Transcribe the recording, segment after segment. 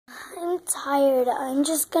I'm tired. I'm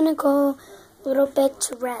just gonna go a little bit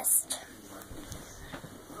to rest.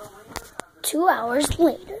 2 hours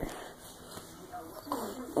later.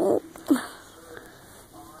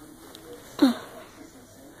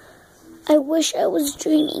 I wish I was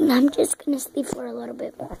dreaming. I'm just gonna sleep for a little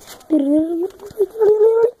bit more.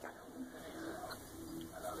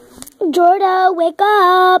 Jordan, wake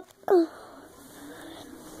up!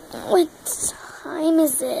 What time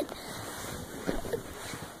is it?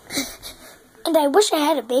 And I wish I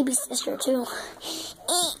had a baby sister too.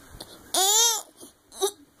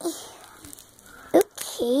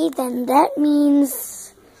 Okay, then that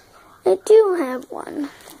means I do have one.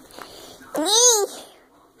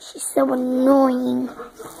 She's so annoying.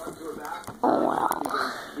 Oh well.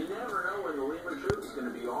 You never know when the lemur troop's going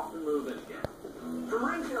to be off and moving again. For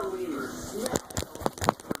ring-tailed lemurs,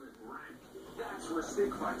 that's where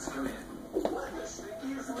stick fights come in. Let the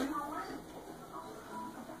stickiest lemur win.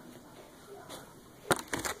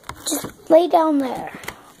 Just lay down there.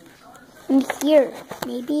 And here,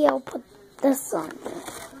 maybe I'll put this on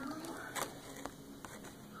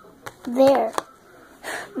there.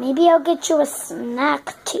 Maybe I'll get you a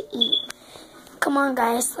snack to eat. Come on,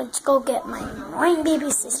 guys. Let's go get my annoying baby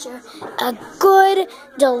sister a good,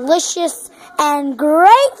 delicious, and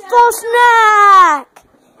grateful snack.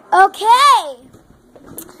 Okay.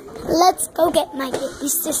 Let's go get my baby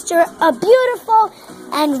sister a beautiful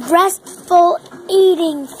and restful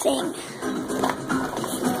eating thing.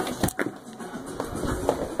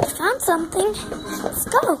 Found something. Let's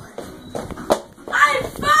go. I'm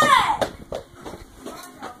fed!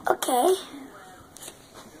 Okay.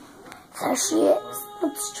 There she is.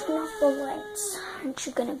 Let's turn off the lights. Aren't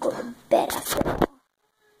you gonna go to bed after all?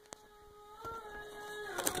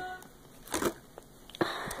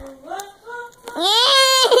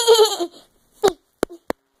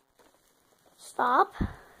 Stop.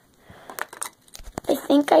 I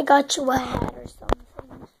think I got you a hat or something.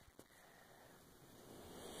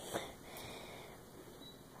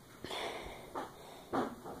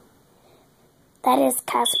 That is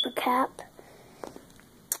Casper Cap.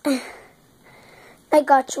 I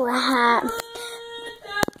got you a hat.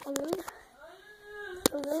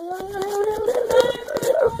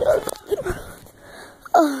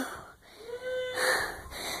 Oh,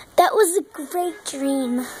 that was a great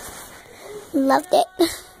dream. Loved it.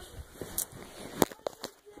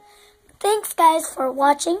 Thanks, guys, for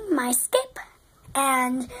watching my skip.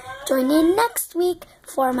 And join in next week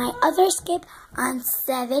for my other skip on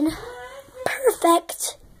 7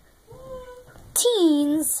 perfect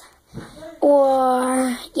teens.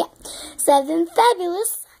 Or, yeah, 7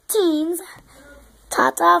 fabulous teens.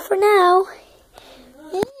 Ta-ta for now.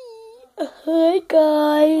 Hi,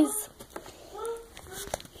 guys.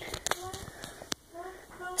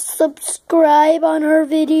 Subscribe on our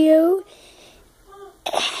video.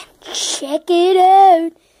 Check it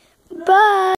out. Bye.